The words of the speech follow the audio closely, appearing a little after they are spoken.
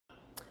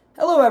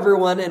Hello,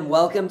 everyone, and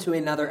welcome to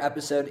another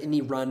episode in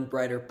the Run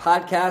Breiter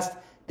podcast.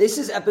 This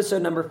is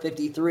episode number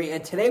 53,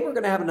 and today we're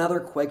going to have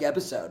another quick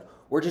episode.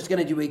 We're just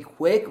going to do a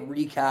quick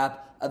recap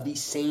of the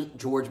St.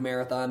 George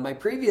Marathon. My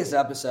previous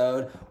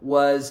episode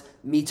was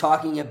me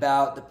talking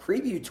about the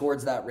preview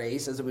towards that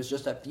race, as it was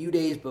just a few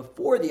days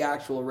before the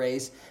actual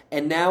race,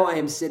 and now I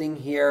am sitting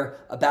here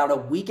about a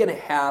week and a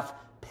half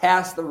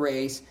past the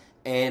race,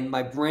 and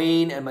my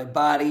brain and my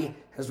body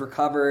has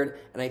recovered,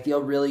 and I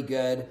feel really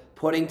good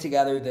putting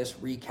together this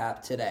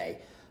recap today.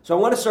 So I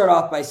want to start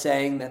off by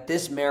saying that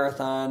this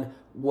marathon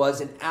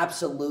was an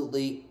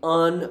absolutely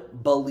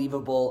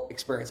unbelievable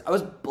experience. I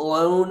was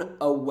blown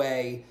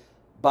away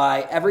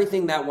by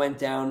everything that went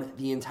down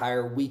the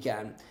entire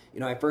weekend.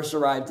 I first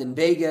arrived in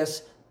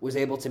Vegas, was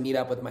able to meet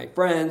up with my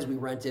friends. We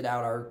rented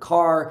out our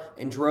car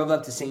and drove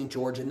up to St.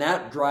 George, and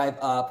that drive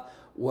up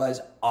was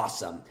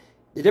awesome.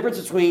 The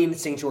difference between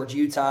St. George,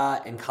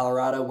 Utah and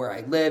Colorado, where I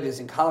live, is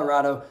in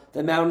Colorado,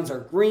 the mountains are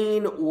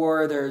green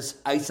or there's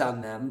ice on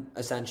them,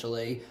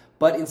 essentially.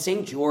 But in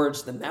St.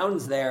 George, the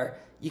mountains there,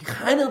 you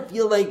kind of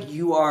feel like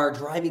you are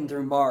driving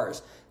through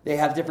Mars. They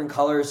have different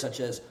colors such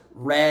as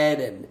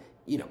red and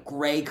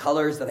gray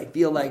colors that I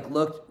feel like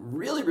looked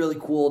really, really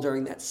cool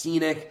during that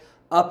scenic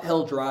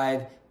uphill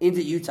drive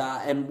into Utah.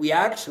 And we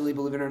actually,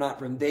 believe it or not,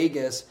 from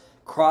Vegas,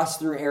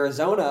 crossed through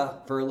Arizona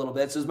for a little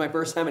bit. So it was my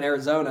first time in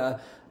Arizona.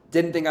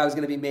 Didn't think I was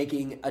going to be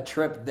making a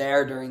trip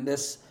there during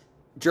this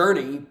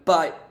journey,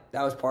 but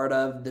that was part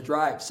of the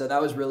drive. So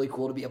that was really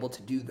cool to be able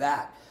to do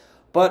that.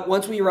 But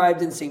once we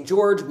arrived in St.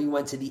 George, we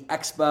went to the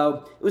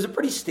expo. It was a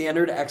pretty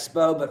standard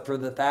expo, but for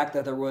the fact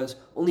that there was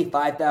only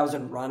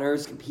 5,000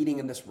 runners competing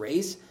in this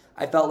race,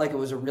 I felt like it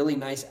was a really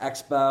nice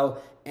expo.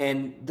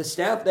 And the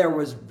staff there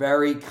was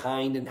very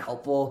kind and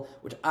helpful,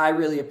 which I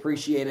really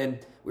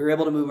appreciated. We were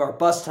able to move our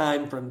bus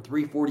time from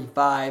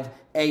 3:45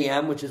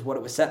 a.m., which is what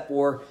it was set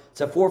for,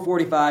 to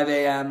 4:45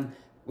 a.m.,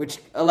 which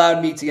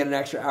allowed me to get an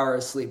extra hour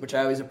of sleep, which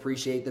I always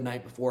appreciate the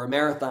night before a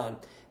marathon.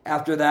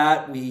 After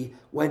that, we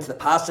went to the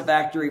pasta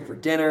factory for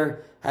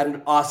dinner, had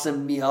an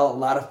awesome meal, a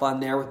lot of fun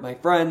there with my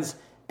friends,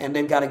 and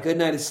then got a good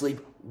night of sleep,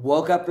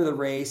 woke up for the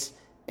race,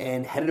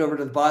 and headed over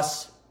to the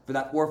bus for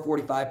that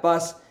 4:45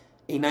 bus.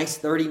 A nice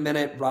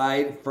 30-minute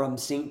ride from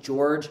St.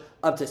 George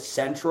up to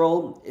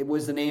Central. It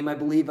was the name, I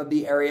believe, of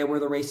the area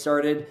where the race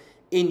started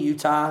in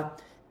Utah.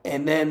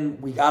 And then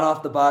we got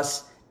off the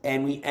bus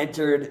and we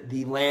entered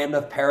the land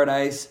of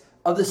paradise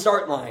of the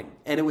start line.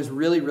 And it was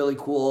really, really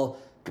cool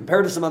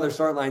compared to some other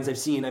start lines I've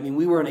seen. I mean,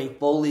 we were in a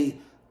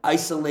fully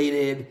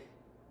isolated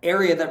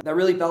area that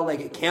really felt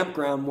like a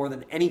campground more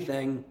than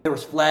anything. There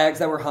was flags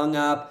that were hung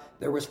up.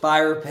 There was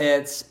fire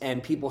pits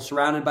and people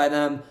surrounded by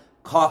them.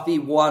 Coffee,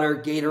 water,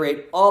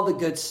 Gatorade, all the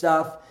good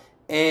stuff.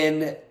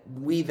 And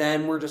we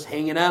then were just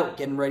hanging out,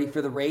 getting ready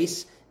for the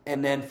race.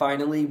 And then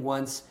finally,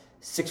 once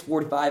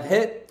 6:45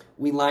 hit,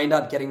 we lined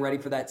up getting ready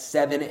for that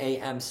 7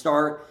 a.m.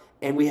 start.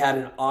 And we had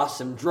an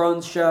awesome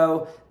drone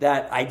show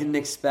that I didn't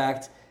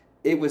expect.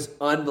 It was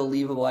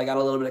unbelievable. I got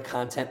a little bit of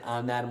content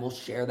on that, and we'll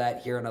share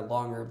that here in a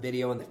longer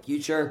video in the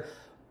future.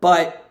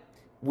 But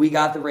we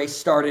got the race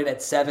started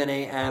at 7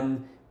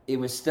 a.m. It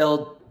was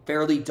still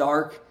fairly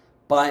dark,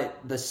 but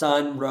the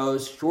sun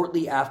rose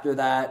shortly after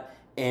that,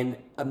 and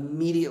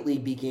immediately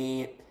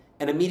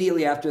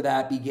after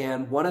that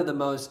began one of the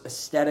most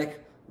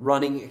aesthetic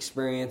running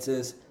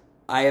experiences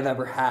I have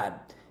ever had.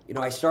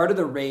 I started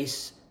the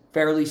race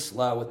fairly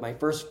slow with my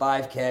first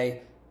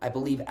 5K, I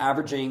believe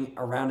averaging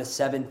around a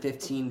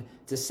 7:15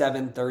 to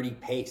 7:30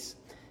 pace.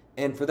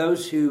 And for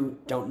those who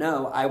don't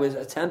know, I was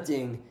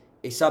attempting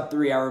a sub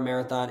 3-hour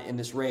marathon in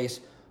this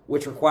race,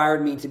 which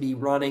required me to be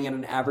running at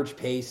an average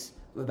pace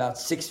of about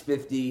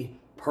 6:50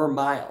 per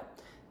mile.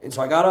 And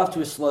so I got off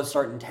to a slow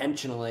start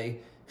intentionally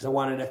because I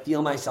wanted to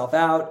feel myself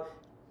out,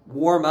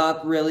 warm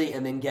up really,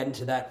 and then get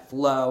into that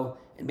flow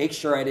and make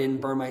sure I didn't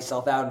burn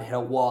myself out and hit a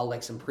wall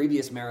like some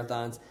previous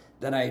marathons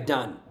that I had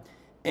done.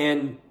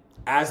 And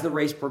as the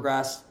race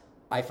progressed,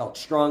 I felt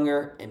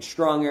stronger and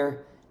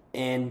stronger.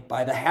 And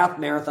by the half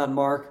marathon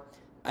mark,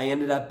 I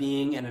ended up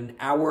being in an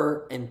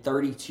hour and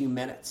 32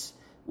 minutes,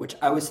 which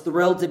I was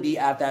thrilled to be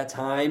at that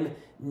time,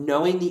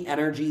 knowing the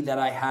energy that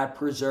I had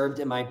preserved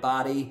in my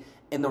body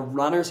and the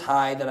runner's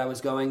high that I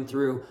was going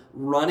through,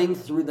 running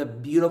through the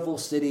beautiful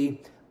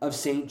city of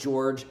St.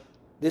 George.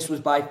 This was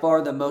by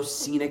far the most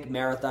scenic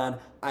marathon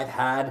I've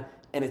had,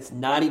 and it's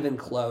not even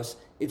close.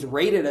 It's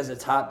rated as a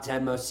top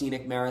 10 most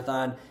scenic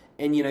marathon,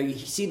 and you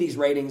see these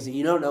ratings and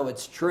you don't know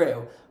it's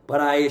true, but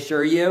I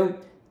assure you,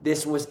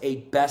 this was a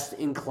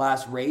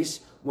best-in-class race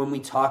when we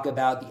talk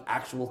about the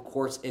actual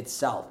course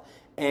itself.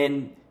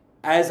 And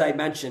as I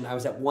mentioned, I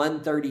was at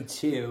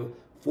 1:32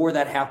 for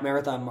that half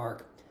marathon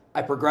mark.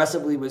 I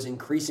progressively was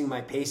increasing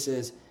my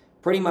paces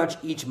pretty much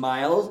each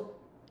mile.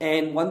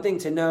 And one thing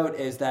to note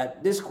is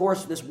that this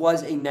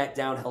was a net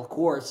downhill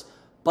course,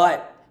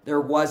 but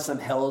there was some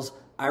hills.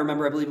 I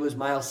believe it was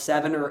mile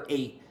 7 or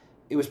 8.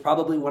 It was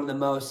probably one of the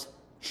most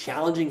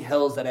challenging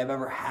hills that I've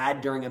ever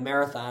had during a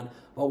marathon.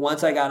 But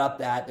once I got up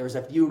that, there was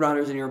a few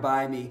runners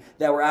nearby me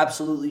that were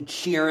absolutely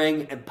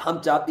cheering and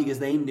pumped up because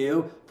they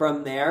knew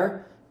from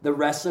there the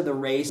rest of the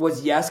race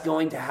was, yes,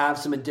 going to have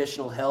some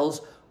additional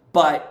hills,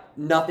 but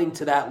nothing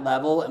to that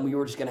level, and we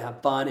were just going to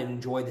have fun and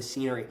enjoy the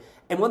scenery.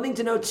 And one thing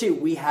to note, too,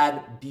 we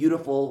had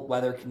beautiful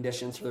weather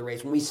conditions for the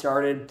race. When we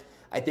started,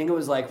 I think it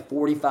was like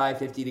 45,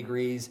 50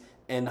 degrees,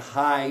 and the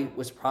high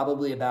was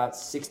probably about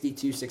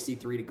 62,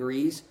 63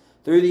 degrees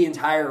through the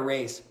entire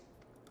race.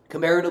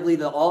 Comparatively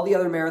to all the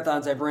other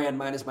marathons I've ran,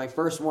 minus my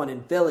first one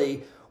in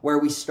Philly, where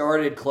we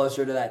started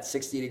closer to that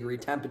 60-degree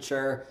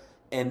temperature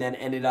and then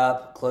ended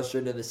up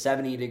closer to the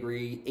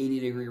 70-degree,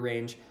 80-degree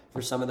range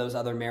for some of those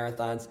other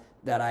marathons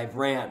that I've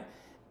ran.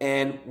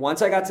 And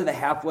once I got to the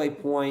halfway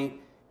point,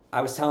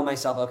 I was telling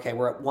myself, okay,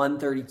 we're at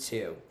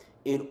 1:32.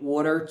 In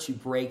order to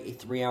break a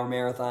 3-hour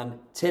marathon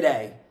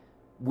today,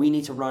 we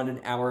need to run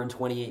 1 hour and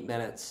 28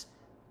 minutes.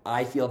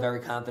 I feel very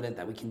confident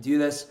that we can do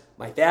this.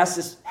 My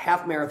fastest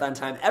half marathon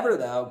time ever,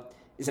 though,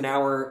 is 1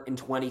 hour and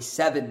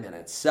 27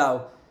 minutes.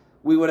 So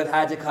we would have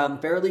had to come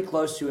fairly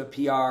close to a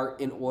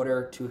PR in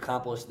order to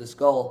accomplish this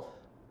goal.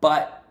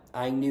 But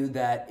I knew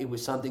that it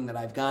was something that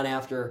I've gone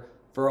after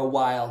for a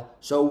while.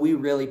 So we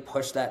really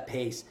pushed that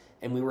pace,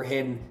 and we were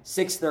hitting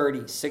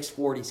 6:30,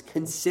 6:40s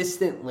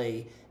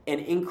consistently and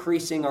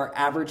increasing our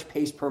average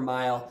pace per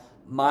mile,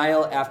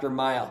 mile after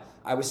mile.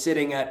 I was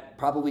sitting at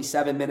probably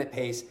 7-minute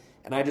pace,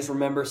 and I just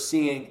remember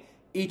seeing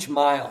each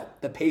mile,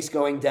 the pace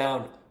going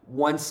down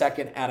 1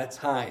 second at a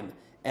time.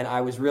 And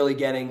I was really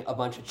getting a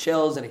bunch of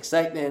chills and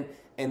excitement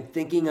and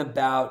thinking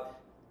about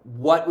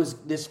what was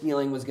this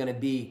feeling was going to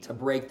be to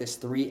break this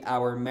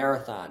 3-hour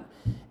marathon.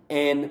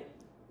 And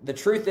the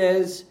truth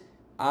is,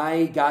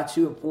 I got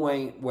to a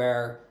point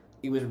where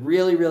it was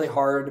really, really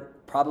hard,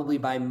 probably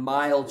by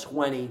mile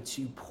 20,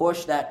 to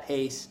push that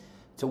pace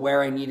to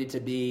where I needed to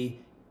be.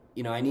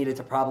 You know, I needed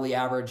to probably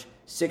average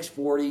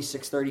 6:40,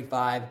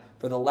 6:35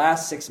 for the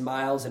last 6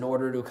 miles in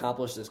order to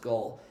accomplish this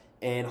goal.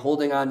 And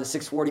holding on to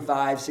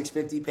 6:45,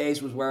 6:50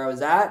 pace was where I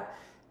was at,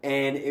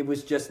 and it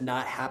was just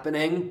not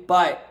happening.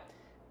 But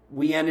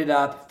we ended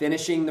up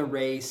finishing the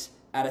race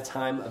at a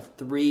time of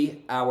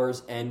 3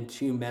 hours and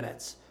 2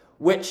 minutes,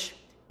 which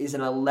is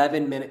an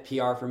 11-minute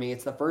PR for me.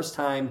 It's the first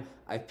time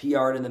I've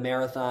PR'd in the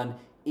marathon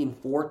in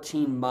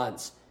 14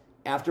 months.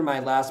 After my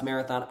last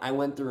marathon, I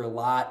went through a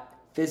lot,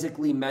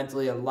 physically,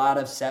 mentally, a lot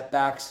of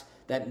setbacks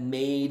that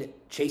made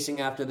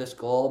chasing after this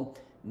goal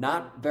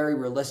not very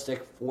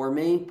realistic for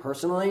me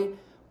personally,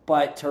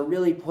 but to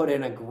really put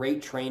in a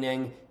great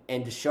training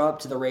and to show up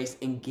to the race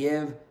and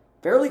give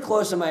fairly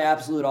close to my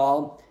absolute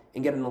all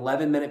and get an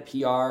 11-minute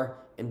PR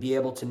and be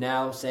able to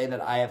now say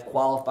that I have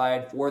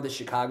qualified for the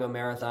Chicago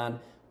Marathon,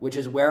 which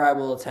is where I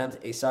will attempt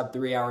a sub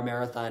 3-hour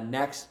marathon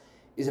next,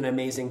 is an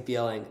amazing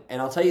feeling.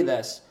 And I'll tell you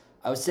this,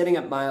 I was sitting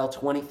at mile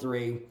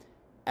 23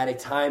 at a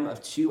time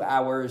of 2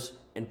 hours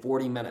and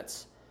 40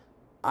 minutes.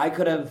 I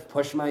could have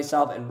pushed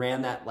myself and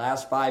ran that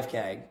last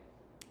 5K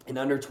in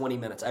under 20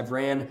 minutes. I've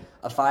ran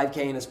a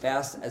 5K in as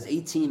fast as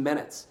 18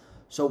 minutes.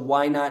 So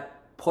why not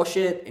push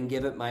it and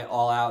give it my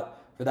all out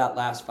for that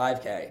last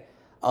 5K?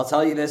 I'll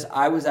tell you this,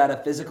 I was at a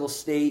physical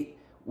state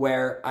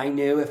where I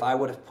knew if I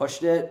would have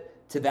pushed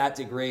it to that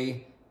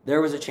degree,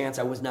 there was a chance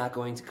I was not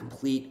going to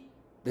complete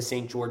the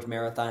St. George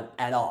Marathon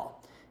at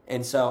all.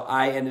 And so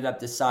I ended up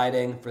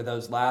deciding for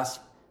those last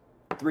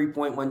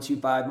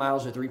 3.125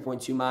 miles or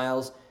 3.2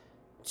 miles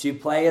to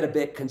play it a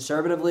bit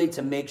conservatively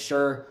to make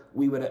sure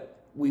we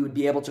would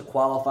be able to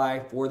qualify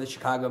for the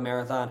Chicago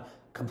Marathon,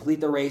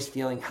 complete the race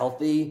feeling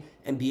healthy,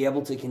 and be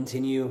able to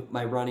continue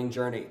my running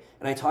journey.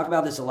 And I talk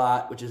about this a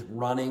lot, which is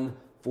running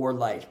for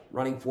life,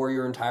 running for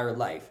your entire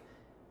life.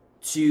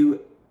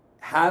 To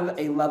have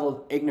a level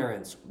of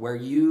ignorance where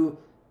you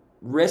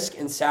risk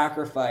and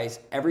sacrifice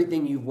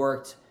everything you've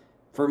worked,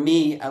 for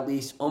me at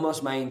least,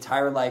 almost my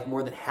entire life,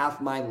 more than half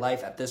my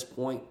life at this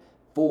point,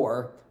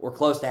 for, or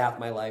close to half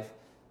my life,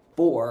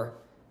 for,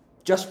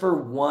 just for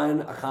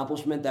one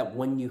accomplishment that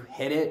when you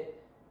hit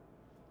it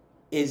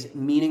is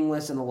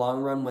meaningless in the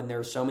long run when there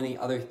are so many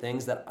other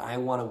things that I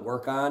want to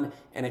work on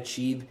and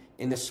achieve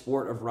in the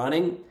sport of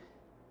running,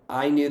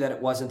 I knew that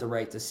it wasn't the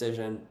right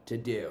decision to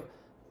do.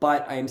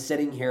 But I am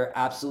sitting here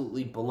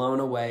absolutely blown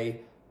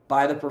away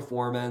by the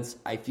performance.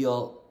 I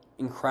feel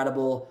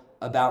incredible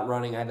about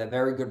running. I have a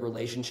very good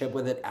relationship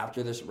with it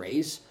after this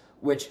race,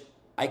 which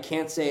I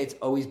can't say it's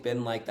always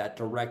been like that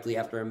directly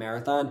after a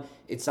marathon.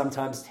 It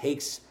sometimes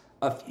takes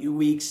a few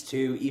weeks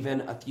to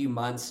even a few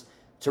months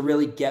to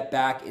really get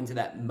back into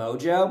that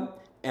mojo,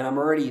 and I'm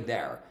already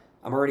there.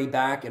 I'm already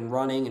back and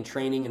running and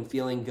training and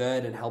feeling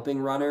good and helping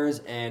runners,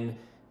 and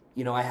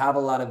you know, I have a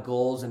lot of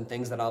goals and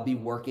things that I'll be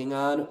working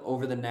on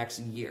over the next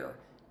year,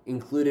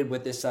 included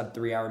with this sub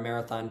 3-hour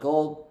marathon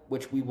goal,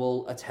 which we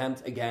will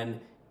attempt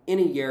again in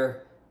a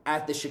year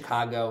at the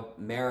Chicago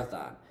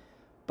Marathon.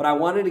 But I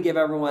wanted to give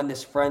everyone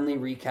this friendly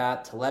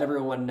recap to let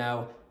everyone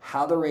know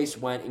how the race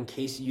went in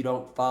case you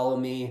don't follow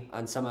me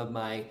on some of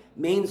my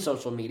main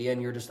social media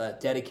and you're just a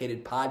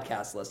dedicated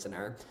podcast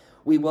listener.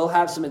 We will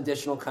have some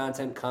additional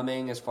content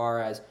coming as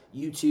far as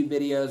YouTube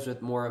videos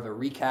with more of a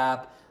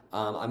recap.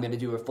 I'm going to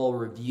do a full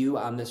review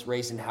on this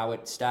race and how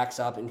it stacks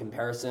up in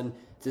comparison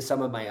to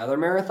some of my other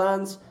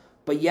marathons.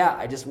 But yeah,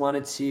 I just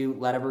wanted to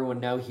let everyone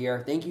know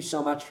here. Thank you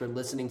so much for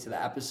listening to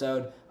the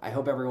episode. I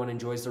hope everyone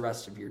enjoys the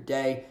rest of your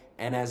day.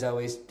 And as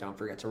always, don't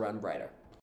forget to run brighter.